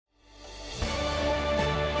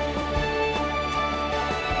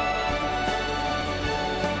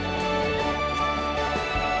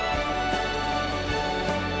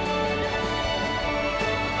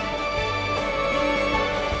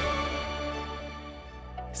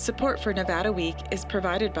Support for Nevada Week is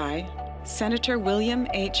provided by Senator William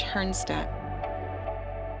H. Hernstedt.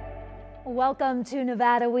 Welcome to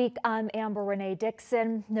Nevada Week. I'm Amber Renee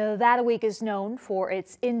Dixon. Nevada Week is known for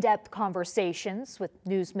its in-depth conversations with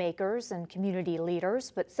newsmakers and community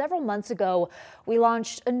leaders, but several months ago, we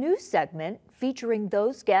launched a new segment featuring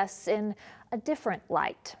those guests in a different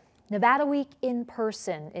light. Nevada Week in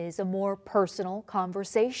person is a more personal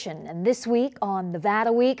conversation, and this week on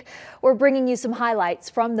Nevada Week, we're bringing you some highlights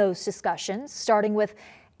from those discussions, starting with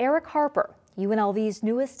Eric Harper, UNLV's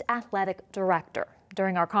newest athletic director.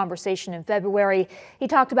 During our conversation in February, he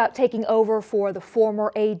talked about taking over for the former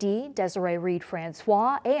AD, Desiree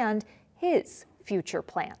Reed-Francois, and his future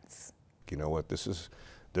plans. You know what, this is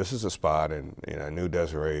a spot, and I knew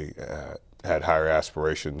Desiree had higher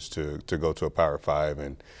aspirations to go to a Power 5,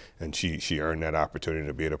 and she earned that opportunity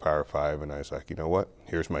to be at a Power 5, and I was like, you know what,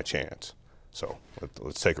 here's my chance. So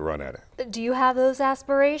let's take a run at it. Do you have those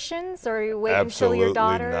aspirations, or are you waiting until your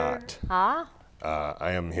daughter? Absolutely not.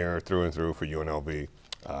 I am here through and through for UNLV.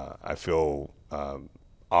 I feel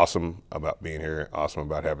awesome about being here, awesome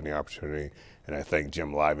about having the opportunity, and I thank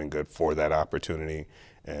Jim Livengood for that opportunity.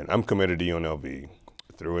 And I'm committed to UNLV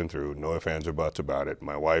through and through, no ifs, ands, or buts about it.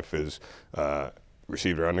 My wife has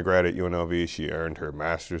received her undergrad at UNLV. She earned her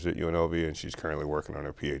master's at UNLV, and she's currently working on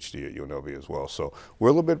her PhD at UNLV as well. So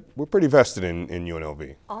we're pretty vested in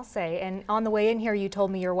UNLV. I'll say, and on the way in here, you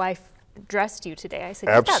told me your wife dressed you today. I said,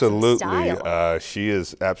 absolutely. Got some style. She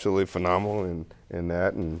is absolutely phenomenal in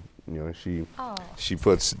that, and she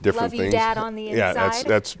puts different things. Love you, Dad, on the inside. Yeah,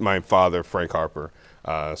 that's my father, Frank Harper.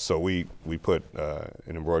 So we put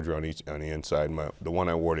an embroidery on the inside. The one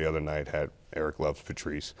I wore the other night had Eric loves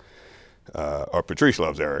Patrice, or Patrice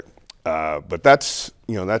loves Eric. But that's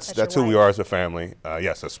who we are as a family.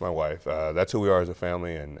 Yes, that's my wife. That's who we are as a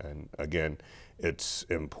family, and again, it's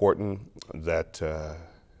important that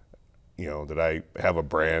that I have a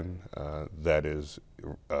brand that is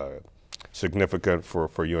significant for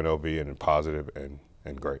UNLV and positive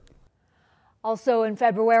and great. Also in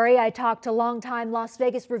February, I talked to longtime Las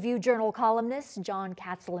Vegas Review-Journal columnist John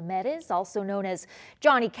Katsilamedes, also known as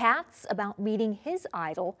Johnny Katz, about meeting his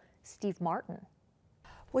idol, Steve Martin.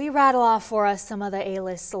 Will you rattle off for us some of the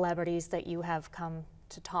A-list celebrities that you have come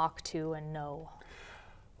to talk to and know?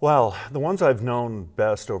 Well, the ones I've known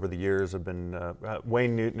best over the years have been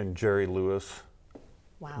Wayne Newton and Jerry Lewis.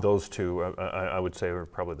 Wow. Those two, I would say, are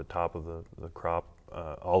probably the top of the crop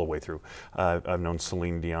all the way through. I've known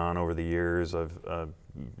Celine Dion over the years. I've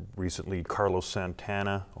recently Carlos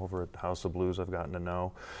Santana over at House of Blues I've gotten to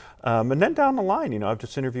know. And then down the line, I've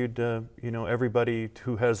just interviewed, everybody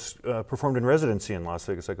who has performed in residency in Las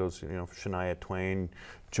Vegas. That goes, Shania Twain,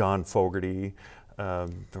 John Fogerty,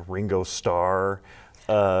 Ringo Starr.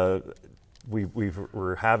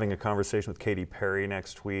 We're having a conversation with Katy Perry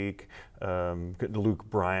next week, Luke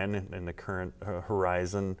Bryan in the current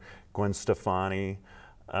Horizon, Gwen Stefani.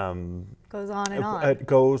 Goes on and on. It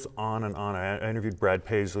goes on and on. I interviewed Brad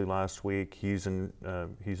Paisley last week. He's in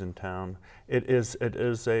town. It is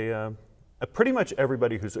a pretty much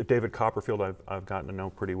everybody who's David Copperfield I've gotten to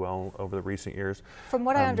know pretty well over the recent years. From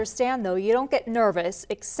what I understand, though, you don't get nervous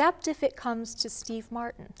except if it comes to Steve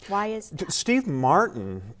Martin. Why is that? Steve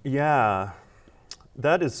Martin, yeah,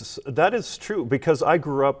 that is true, because I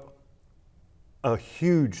grew up a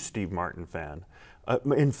huge Steve Martin fan.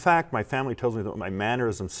 In fact, my family tells me that my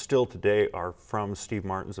mannerisms still today are from Steve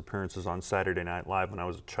Martin's appearances on Saturday Night Live when I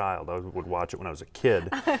was a child. I would watch it when I was a kid.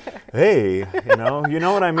 Hey, you know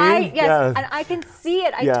what I mean? Yes, yeah. And I can see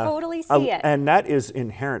it. I totally see it. And that is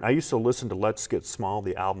inherent. I used to listen to Let's Get Small,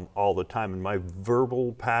 the album, all the time, and my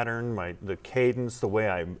verbal pattern, the cadence, the way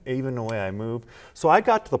I move. So I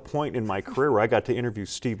got to the point in my career where I got to interview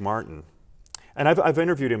Steve Martin. And I've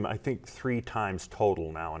interviewed him, I think, 3 times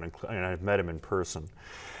total now, and I've met him in person.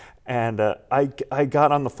 And I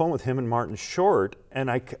got on the phone with him and Martin Short, and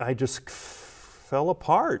I just fell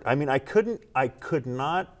apart. I mean, I could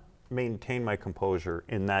not maintain my composure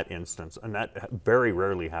in that instance, and that very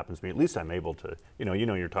rarely happens to me. At least I'm able to,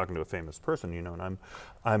 you're talking to a famous person, and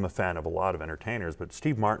I'm a fan of a lot of entertainers, but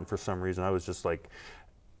Steve Martin, for some reason, I was just like,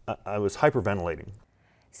 I was hyperventilating.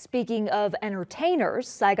 Speaking of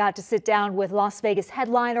entertainers, I got to sit down with Las Vegas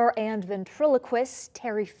headliner and ventriloquist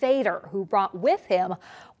Terry Fader, who brought with him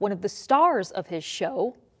one of the stars of his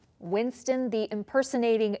show, Winston the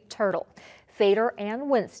Impersonating Turtle. Fader and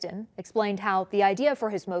Winston explained how the idea for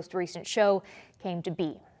his most recent show came to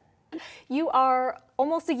be. You are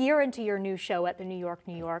almost a year into your new show at the New York,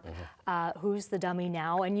 Who's the Dummy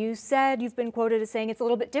Now? And you said, you've been quoted as saying it's a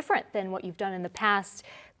little bit different than what you've done in the past.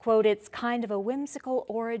 Quote, it's kind of a whimsical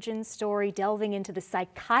origin story delving into the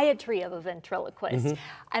psychiatry of a ventriloquist.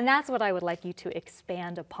 And that's what I would like you to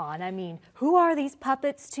expand upon. I mean, who are these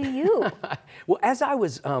puppets to you? Well, as I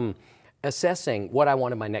was assessing what I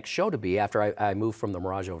wanted my next show to be after I moved from the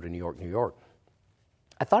Mirage over to New York,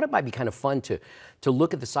 I thought it might be kind of fun to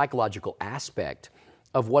look at the psychological aspect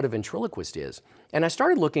of what a ventriloquist is. And I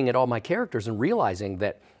started looking at all my characters and realizing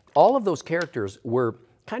that all of those characters were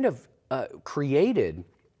kind of created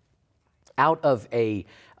out of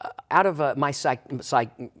my psyche.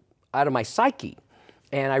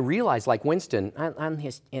 And I realized, like Winston, I'm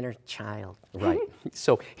his inner child, right?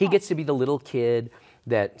 So he gets to be the little kid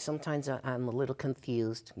that sometimes I'm a little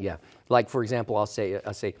confused. Yeah, like for example, I'll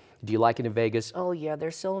say, do you like it in Vegas? Oh yeah, they're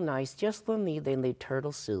so nice. Just for me, they made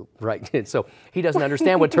turtle soup, right? And so he doesn't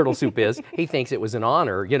understand what turtle soup is. He thinks it was an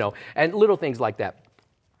honor, you know, and little things like that.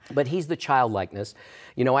 But he's the childlikeness.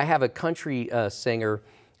 You know, I have a country singer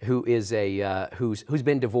who is who's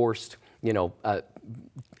been divorced, you know,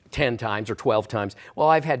 10 times or 12 times. Well,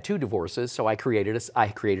 I've had 2 divorces, so I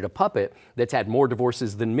created a puppet that's had more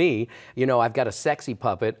divorces than me. You know, I've got a sexy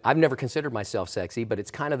puppet. I've never considered myself sexy, but it's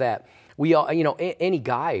kind of that, we all, you know, any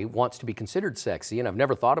guy wants to be considered sexy, and I've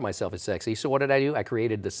never thought of myself as sexy. So what did I do? I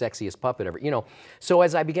created the sexiest puppet ever, you know. So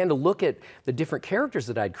as I began to look at the different characters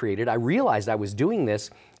that I'd created, I realized I was doing this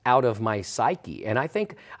out of my psyche. And I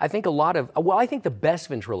think a lot of, well, I think the best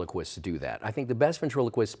ventriloquists do that. I think the best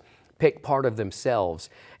ventriloquists pick part of themselves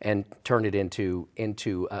and turn it into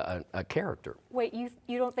a character. Wait,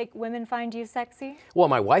 you don't think women find you sexy? Well,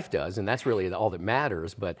 my wife does, and that's really all that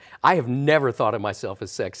matters. But I have never thought of myself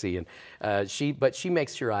as sexy, and she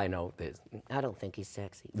makes sure I know that. I don't think he's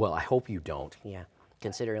sexy. Well, I hope you don't. Yeah,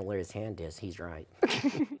 considering where his hand is, he's right.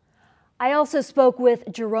 I also spoke with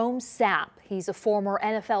Jerome Sapp. He's a former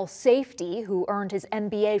NFL safety who earned his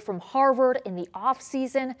MBA from Harvard in the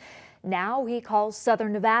off-season. Now he calls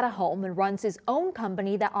Southern Nevada home and runs his own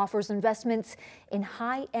company that offers investments in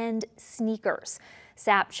high-end sneakers.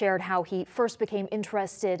 Sapp shared how he first became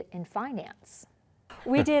interested in finance.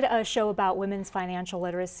 We did a show about women's financial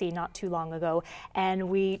literacy not too long ago, and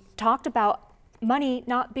we talked about money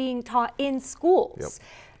not being taught in schools. Yep.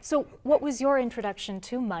 So what was your introduction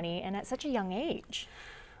to money, and at such a young age?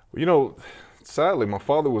 You know, sadly, my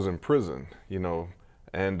father was in prison, you know,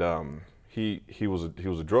 and he was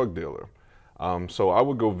a drug dealer. So I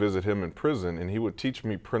would go visit him in prison, and he would teach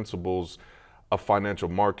me principles of financial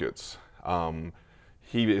markets.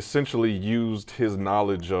 He essentially used his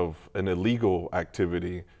knowledge of an illegal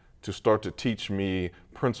activity to start to teach me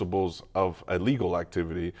principles of a legal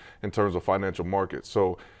activity in terms of financial markets.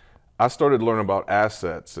 So I started learning about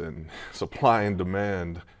assets and supply and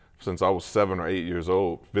demand since I was 7 or 8 years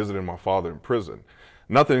old, visiting my father in prison.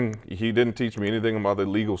 He didn't teach me anything about the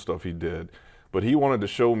legal stuff he did, but he wanted to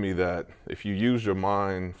show me that if you use your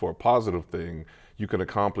mind for a positive thing, you can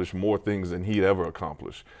accomplish more things than he'd ever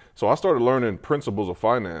accomplished. So I started learning principles of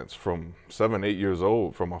finance from 7, 8 years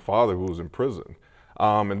old from my father who was in prison.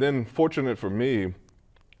 And then fortunate for me,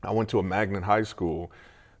 I went to a magnet high school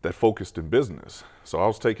that focused in business. So I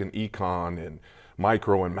was taking econ and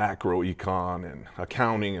micro and macro econ and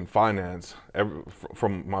accounting and finance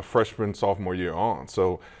from my freshman, sophomore year on.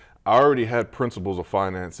 So I already had principles of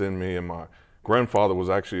finance in me, and my grandfather was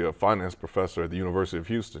actually a finance professor at the University of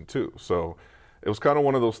Houston too. So it was kind of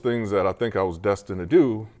one of those things that I think I was destined to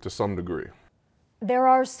do to some degree. There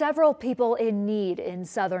are several people in need in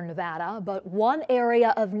Southern Nevada, but one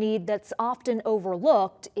area of need that's often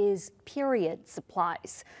overlooked is period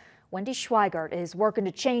supplies. Wendy Schweigert is working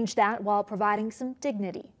to change that while providing some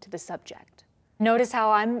dignity to the subject. Notice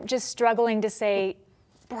how I'm just struggling to say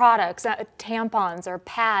products, tampons or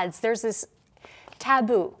pads. There's this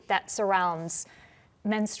taboo that surrounds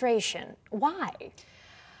menstruation. Why?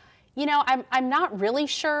 You know, I'm not really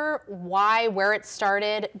sure where it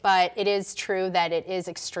started, but it is true that it is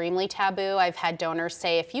extremely taboo. I've had donors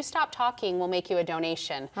say, if you stop talking, we'll make you a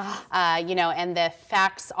donation. You know, and the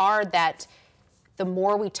facts are that the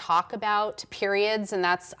more we talk about periods, and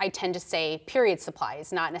I tend to say period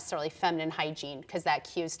supplies, not necessarily feminine hygiene, because that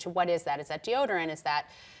cues to what is that? Is that deodorant? Is that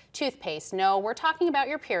toothpaste? No, we're talking about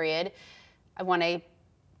your period. I want to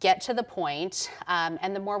get to the point,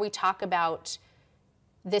 and the more we talk about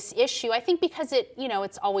this issue, I think because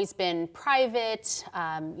it's always been private,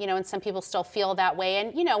 and some people still feel that way.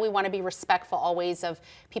 And, we want to be respectful always of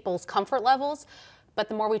people's comfort levels. But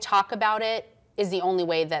the more we talk about it is the only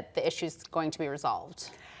way that the issue is going to be resolved.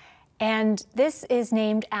 And this is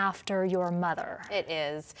named after your mother. It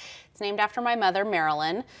is. It's named after my mother,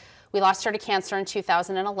 Marilyn. We lost her to cancer in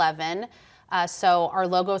 2011. So our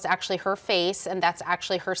logo is actually her face, and that's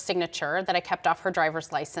actually her signature that I kept off her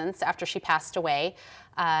driver's license after she passed away.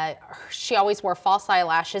 She always wore false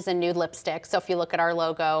eyelashes and nude lipstick. So if you look at our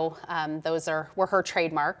logo, those were her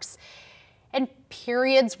trademarks. And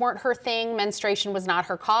periods weren't her thing. Menstruation was not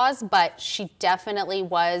her cause, but she definitely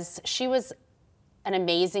was. She was an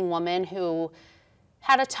amazing woman who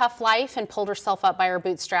had a tough life and pulled herself up by her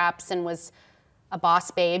bootstraps and was a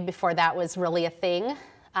boss babe before that was really a thing.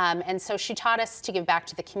 And so she taught us to give back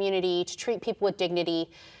to the community, to treat people with dignity.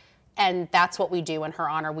 And that's what we do in her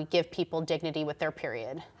honor. We give people dignity with their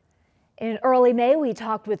period. In early May, we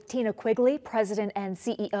talked with Tina Quigley, President and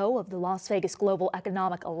CEO of the Las Vegas Global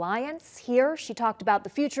Economic Alliance. Here, she talked about the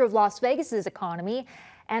future of Las Vegas's economy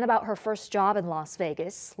and about her first job in Las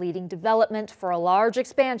Vegas, leading development for a large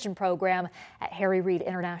expansion program at Harry Reid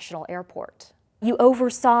International Airport. You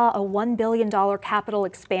oversaw a $1 billion capital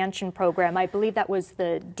expansion program. I believe that was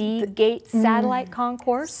the D-Gates satellite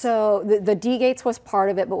concourse. So the D-Gates was part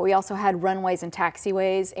of it, but we also had runways and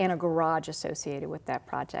taxiways and a garage associated with that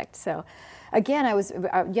project. So again, I was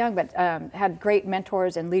young, but had great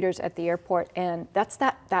mentors and leaders at the airport. And that's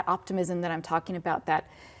that optimism that I'm talking about, that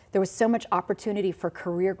there was so much opportunity for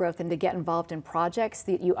career growth and to get involved in projects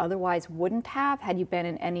that you otherwise wouldn't have had you been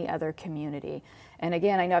in any other community. And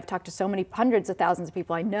again, I know I've talked to so many hundreds of thousands of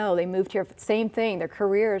people I know, they moved here for the same thing, their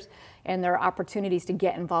careers and their opportunities to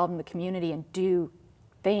get involved in the community and do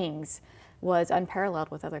things was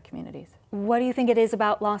unparalleled with other communities. What do you think it is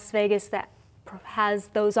about Las Vegas that has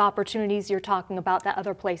those opportunities you're talking about that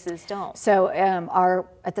other places don't? So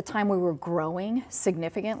at the time we were growing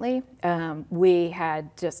significantly. We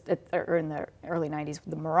had just, in the early 90s,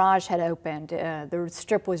 the Mirage had opened. The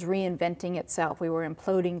Strip was reinventing itself. We were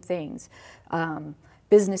imploding things.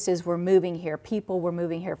 Businesses were moving here. People were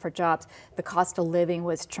moving here for jobs. The cost of living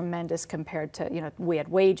was tremendous compared to, we had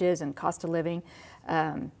wages and cost of living.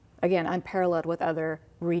 Again, unparalleled with other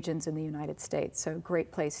regions in the United States. So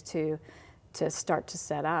great place to start to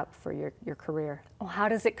set up for your career. Well, how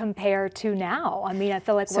does it compare to now? I mean, I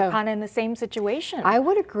feel like we're kind of in the same situation. I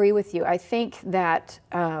would agree with you. I think that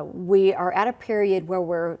we are at a period where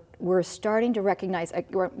we're starting to recognize,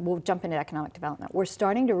 we'll jump into economic development, we're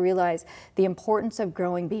starting to realize the importance of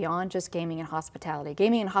growing beyond just gaming and hospitality.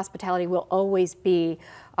 Gaming and hospitality will always be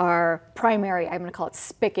our primary, I'm going to call it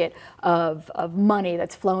spigot of money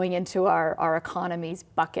that's flowing into our economy's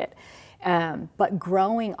bucket. But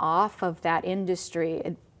growing off of that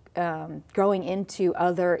industry, growing into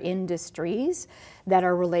other industries that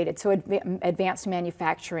are related. So advanced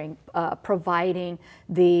manufacturing, providing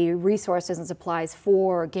the resources and supplies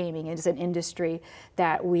for gaming is an industry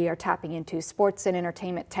that we are tapping into. Sports and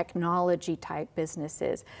entertainment technology type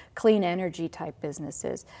businesses, clean energy type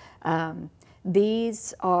businesses.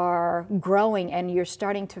 These are growing, and you're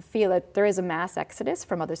starting to feel that there is a mass exodus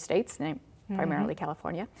from other states, primarily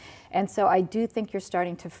California. And so I do think you're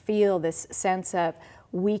starting to feel this sense of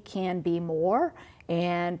we can be more,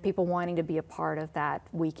 and people wanting to be a part of that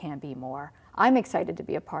we can be more. I'm excited to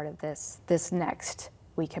be a part of this next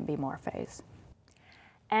we can be more phase.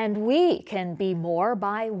 And we can be more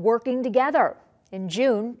by working together. In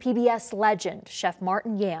June, PBS legend Chef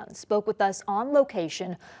Martin Yan spoke with us on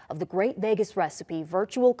location of the Great Vegas Recipe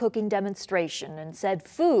virtual cooking demonstration and said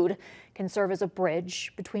food can serve as a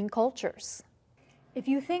bridge between cultures. If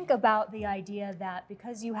you think about the idea that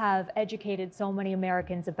because you have educated so many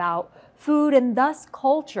Americans about food and thus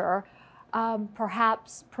culture,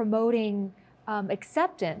 perhaps promoting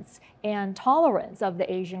acceptance and tolerance of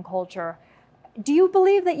the Asian culture, do you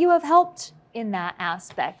believe that you have helped in that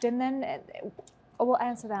aspect? And then we'll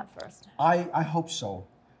answer that first. I hope so.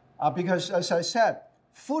 Because as I said,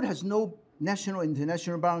 food has no national,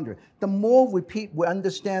 international boundary. The more we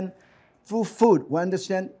understand through food, we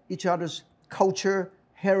understand each other's culture,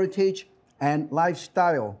 heritage, and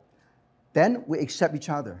lifestyle. Then we accept each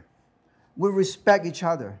other. We respect each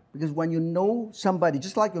other. Because when you know somebody,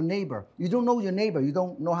 just like your neighbor, you don't know your neighbor, you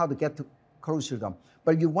don't know how to get close to them.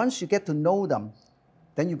 But once you get to know them,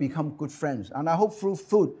 then you become good friends. And I hope through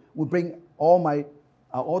food will bring all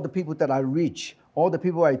the people that I reach, all the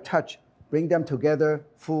people I touch, bring them together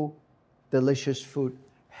through delicious food,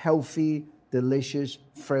 healthy, delicious,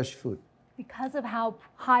 fresh food. Because of how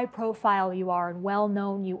high profile you are and well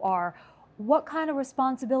known you are, what kind of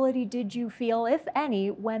responsibility did you feel, if any,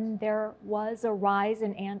 when there was a rise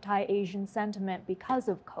in anti-Asian sentiment because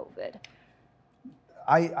of COVID?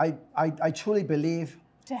 I truly believe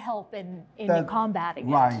to help in combating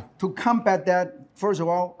it. Right. To combat that, first of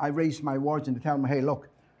all, I raised my voice and tell them, hey, look,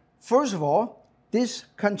 first of all, this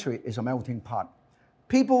country is a melting pot.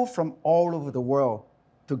 People from all over the world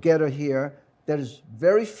together here there is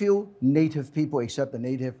very few native people except the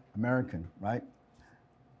Native American, right?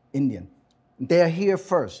 Indian. They are here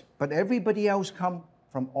first, but everybody else come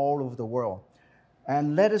from all over the world.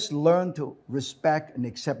 And let us learn to respect and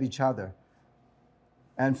accept each other.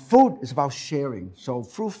 And food is about sharing. So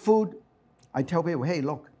through food, I tell people, hey,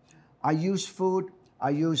 look, I use food,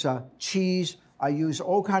 I use cheese, I use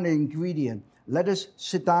all kind of ingredient. Let us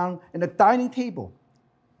sit down in a dining table.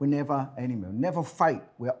 We never enemy, never fight.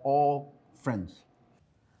 We're all friends.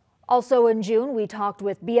 Also in June, we talked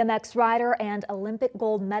with BMX rider and Olympic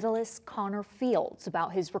gold medalist Connor Fields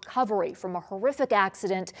about his recovery from a horrific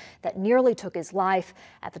accident that nearly took his life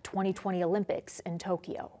at the 2020 Olympics in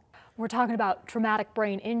Tokyo. We're talking about traumatic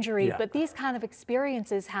brain injury, but these kind of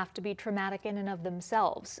experiences have to be traumatic in and of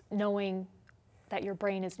themselves, knowing that your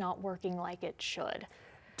brain is not working like it should.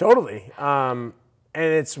 Totally. And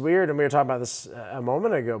it's weird, and we were talking about this a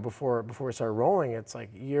moment ago before we started rolling. It's like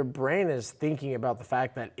your brain is thinking about the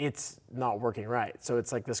fact that it's not working right. So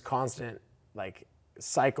it's like this constant like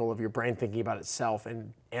cycle of your brain thinking about itself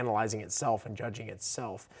and analyzing itself and judging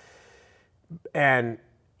itself. And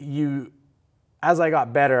as I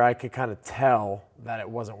got better, I could kind of tell that it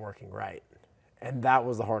wasn't working right. And that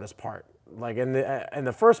was the hardest part. Like in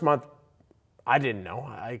the first month, I didn't know.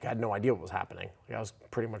 I had no idea what was happening. I was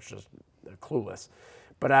pretty much just clueless.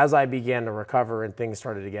 But as I began to recover and things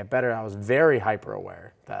started to get better, I was very hyper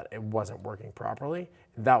aware that it wasn't working properly.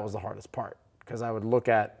 That was the hardest part, because I would look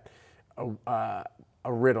at a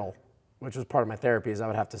riddle, which was part of my therapy, is I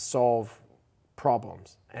would have to solve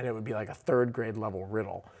problems, and it would be like a 3rd grade level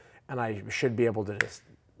riddle, and I should be able to just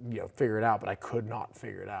figure it out, but I could not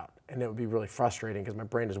figure it out, and it would be really frustrating because my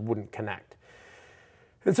brain just wouldn't connect.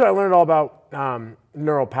 And so I learned all about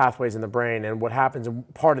neural pathways in the brain, and what happens.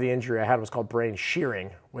 Part of the injury I had was called brain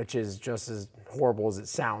shearing, which is just as horrible as it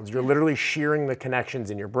sounds. You're literally shearing the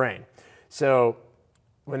connections in your brain. So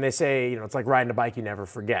when they say, it's like riding a bike, you never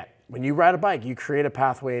forget. When you ride a bike, you create a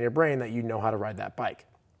pathway in your brain that you know how to ride that bike.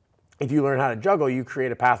 If you learn how to juggle, you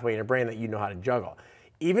create a pathway in your brain that you know how to juggle.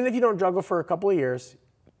 Even if you don't juggle for a couple of years,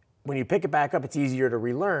 when you pick it back up, it's easier to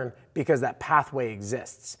relearn because that pathway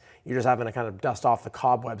exists. You're just having to kind of dust off the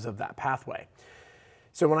cobwebs of that pathway.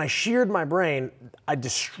 So when I sheared my brain, I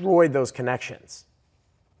destroyed those connections.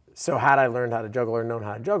 So had I learned how to juggle or known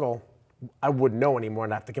how to juggle, I wouldn't know anymore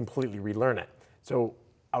and I'd have to completely relearn it. So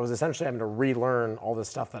I was essentially having to relearn all the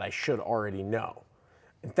stuff that I should already know.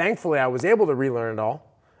 And thankfully, I was able to relearn it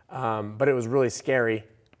all, but it was really scary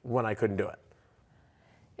when I couldn't do it.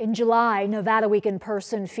 In July, Nevada Week in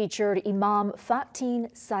Person featured Imam Fatin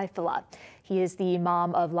Saifullah. He is the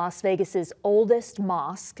imam of Las Vegas's oldest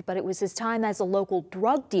mosque, but it was his time as a local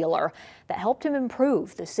drug dealer that helped him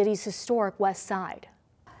improve the city's historic West Side.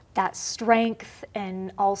 That strength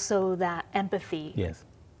and also that empathy. Yes.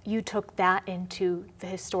 You took that into the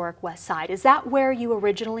historic West Side. Is that where you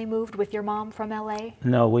originally moved with your mom from LA?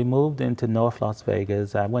 No, we moved into North Las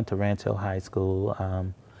Vegas. I went to Rancho High School.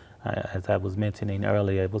 As I was mentioning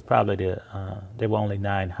earlier, it was probably there were only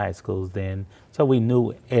 9 high schools then, so we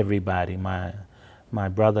knew everybody. My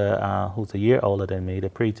brother, who's a year older than me,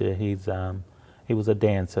 the preacher, he was a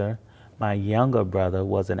dancer. My younger brother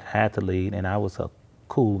was an athlete, and I was a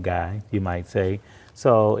cool guy, you might say.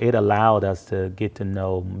 So it allowed us to get to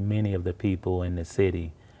know many of the people in the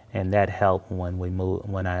city, and that helped when we moved.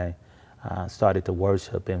 When I started to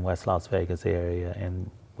worship in West Las Vegas area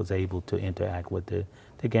and was able to interact with the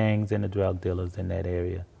gangs and the drug dealers in that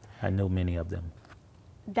area. I knew many of them.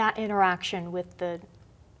 That interaction with the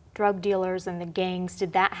drug dealers and the gangs,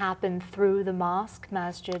 did that happen through the mosque,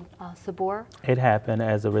 Masjid Sabur? It happened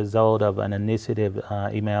as a result of an initiative.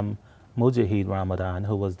 Imam Mujahid Ramadan,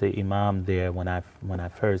 who was the imam there when I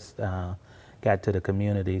first got to the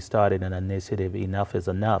community, started an initiative, Enough is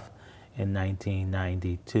Enough, in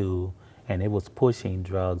 1992. And it was pushing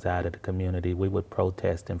drugs out of the community. We would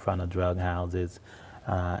protest in front of drug houses.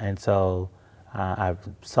 And so I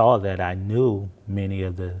saw that I knew many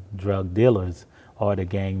of the drug dealers or the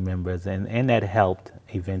gang members, and that helped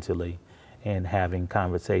eventually in having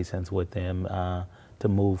conversations with them to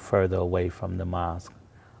move further away from the mosque.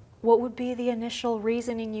 What would be the initial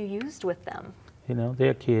reasoning you used with them?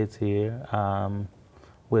 There are kids here.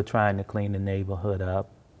 We're trying to clean the neighborhood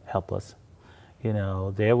up, help us.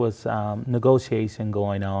 There was negotiation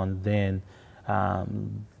going on then.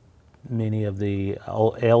 Many of the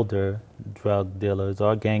elder drug dealers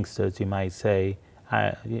or gangsters, you might say,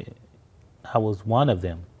 I was one of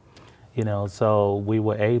them. So we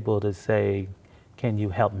were able to say, can you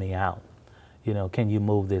help me out? Can you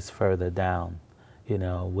move this further down?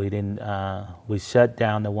 We didn't, we shut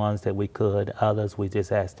down the ones that we could. Others, we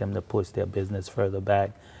just asked them to push their business further back.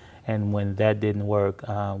 And when that didn't work,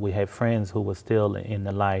 we had friends who were still in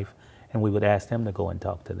the life, and we would ask them to go and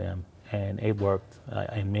talk to them. And it worked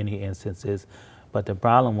in many instances. But the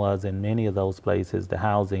problem was, in many of those places, the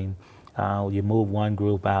housing, you move one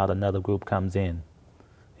group out, another group comes in.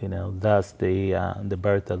 You know, thus the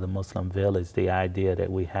birth of the Muslim Village, the idea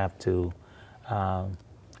that we have to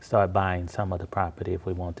start buying some of the property if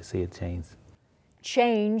we want to see it change.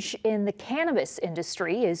 Change in the cannabis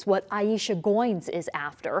industry is what Aisha Goins is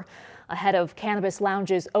after. Ahead of cannabis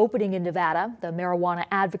lounges opening in Nevada, the marijuana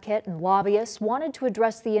advocate and lobbyist wanted to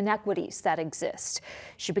address the inequities that exist.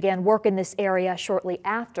 She began work in this area shortly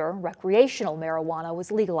after recreational marijuana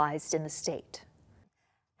was legalized in the state.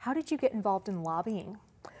 How did you get involved in lobbying?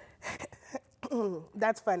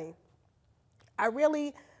 That's funny. I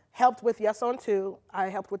really helped with Yes on 2. I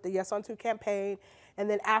helped with the Yes on 2 campaign. And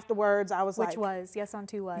then afterwards, I was Which was? Yes on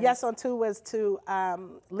 2 was? Yes on 2 was to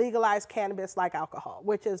legalize cannabis like alcohol,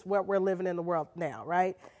 which is what we're living in the world now,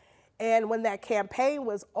 right? And when that campaign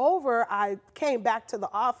was over, I came back to the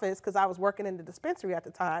office because I was working in the dispensary at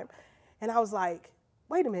the time. And I was like,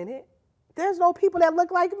 wait a minute. There's no people that look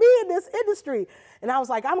like me in this industry. And I was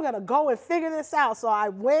like, I'm gonna go and figure this out. So I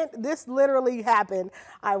went, this literally happened.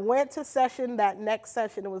 I went to session, that next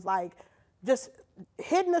session, it was like, just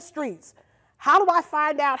hitting the streets. How do I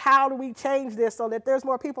find out, how do we change this so that there's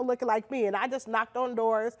more people looking like me? And I just knocked on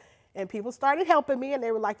doors and people started helping me and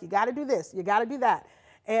they were like, you gotta do this, you gotta do that.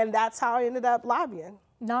 And that's how I ended up lobbying.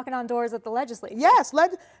 Knocking on doors at the legislature? Yes,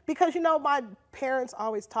 because you know, my parents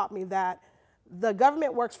always taught me that the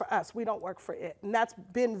government works for us, we don't work for it. And that's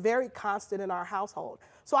been very constant in our household.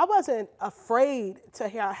 So I wasn't afraid to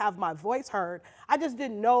have my voice heard. I just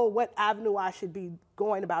didn't know what avenue I should be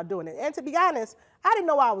going about doing it. And to be honest, I didn't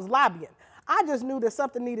know I was lobbying. I just knew that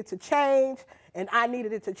something needed to change and I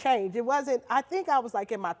needed it to change. It wasn't, I think I was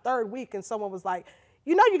like in my 3rd week and someone was like,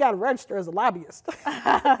 you know you gotta register as a lobbyist. And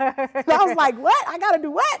I was like, what? I gotta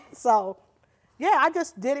do what? So yeah, I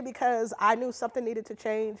just did it because I knew something needed to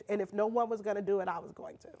change, and if no one was going to do it, I was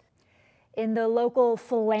going to. In the local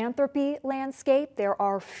philanthropy landscape, there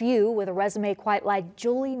are few with a resume quite like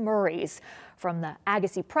Julie Murray's. From the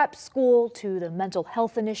Agassiz Prep School to the mental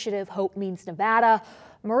health initiative Hope Means Nevada,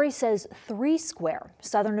 Murray says 3 Square,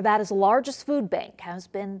 Southern Nevada's largest food bank, has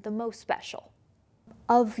been the most special.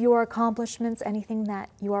 Of your accomplishments, anything that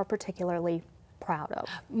you are particularly proud of?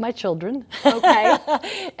 My children. Okay.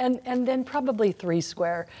 and then probably 3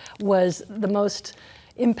 Square was the most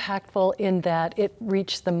impactful in that it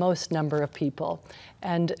reached the most number of people.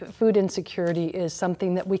 And food insecurity is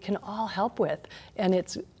something that we can all help with. And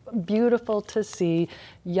it's beautiful to see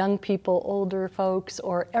young people, older folks,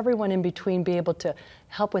 or everyone in between be able to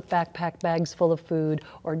help with backpack bags full of food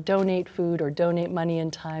or donate money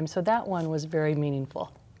and time. So that one was very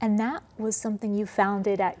meaningful. And that was something you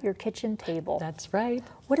founded at your kitchen table. That's right.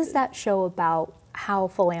 What does that show about how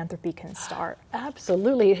philanthropy can start?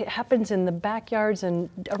 Absolutely. It happens in the backyards and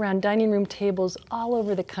around dining room tables all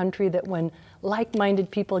over the country, that when like-minded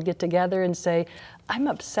people get together and say, I'm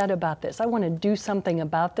upset about this, I want to do something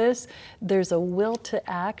about this, there's a will to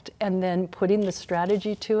act, and then putting the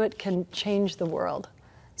strategy to it can change the world.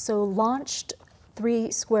 So launched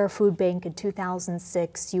 3 Square Food Bank in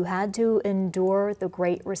 2006, you had to endure the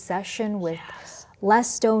Great Recession with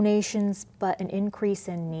less donations but an increase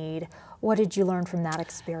in need. What did you learn from that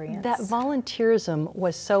experience? That volunteerism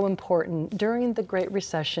was so important. During the Great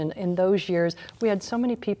Recession, in those years, we had so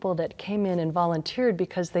many people that came in and volunteered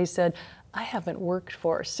because they said, I haven't worked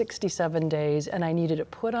for 67 days and I needed to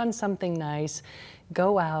put on something nice,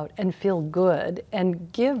 go out and feel good.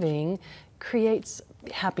 And giving creates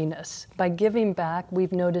happiness. By giving back,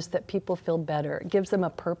 we've noticed that people feel better. It gives them a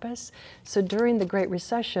purpose. So during the Great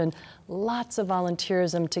Recession, lots of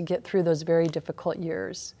volunteerism to get through those very difficult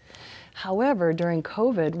years. However, during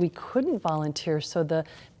COVID, we couldn't volunteer, so the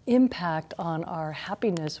impact on our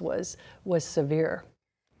happiness was severe.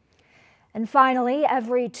 And finally,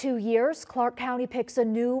 every 2 years, Clark County picks a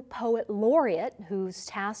new poet laureate who's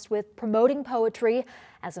tasked with promoting poetry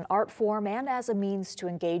as an art form and as a means to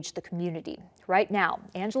engage the community. Right now,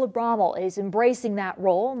 Angela Brommel is embracing that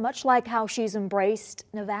role, much like how she's embraced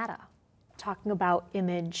Nevada. Talking about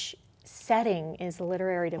image, setting is a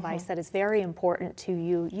literary device that is very important to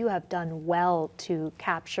you. You have done well to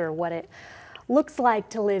capture what it looks like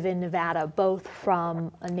to live in Nevada, both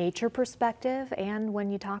from a nature perspective and when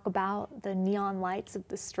you talk about the neon lights of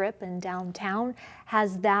the Strip and downtown.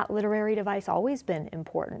 Has that literary device always been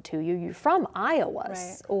important to you? You're from Iowa,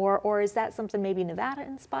 right? Or is that something maybe Nevada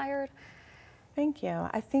inspired? Thank you.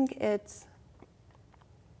 I think it's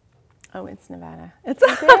Nevada. It's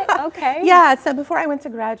okay. Yeah, so before I went to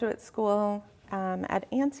graduate school, at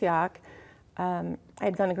Antioch, I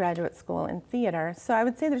had gone to graduate school in theater. So I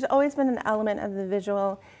would say there's always been an element of the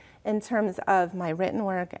visual in terms of my written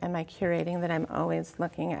work and my curating, that I'm always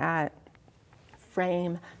looking at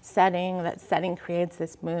frame, setting, that setting creates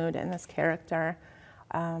this mood and this character,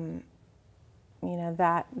 you know,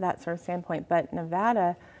 that sort of standpoint. But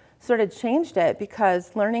Nevada sort of changed it,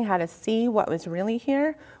 because learning how to see what was really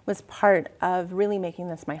here was part of really making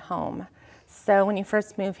this my home. So when you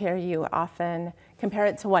first move here, you often compare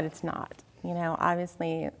it to what it's not. You know,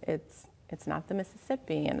 obviously it's not the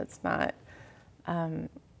Mississippi, and it's not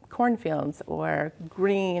cornfields or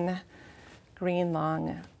green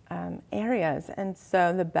long areas. And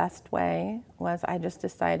so the best way was, I just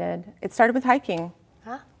decided, it started with hiking.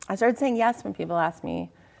 Huh? I started saying yes when people asked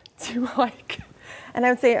me to hike. And I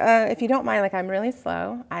would say, if you don't mind, like, I'm really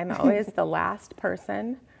slow. I'm always the last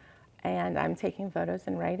person, and I'm taking photos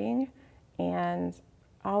and writing. And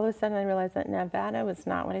all of a sudden I realized that Nevada was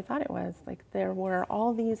not what I thought it was. Like, there were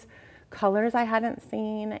all these colors I hadn't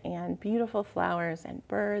seen, and beautiful flowers and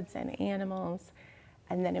birds and animals,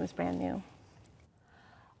 and then it was brand new.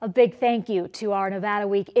 A big thank you to our Nevada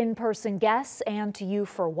Week in-person guests and to you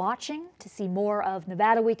for watching. To see more of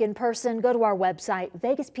Nevada Week in person, go to our website,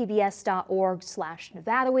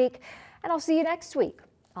 vegaspbs.org/Nevada Week, and I'll see you next week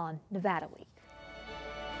on Nevada Week.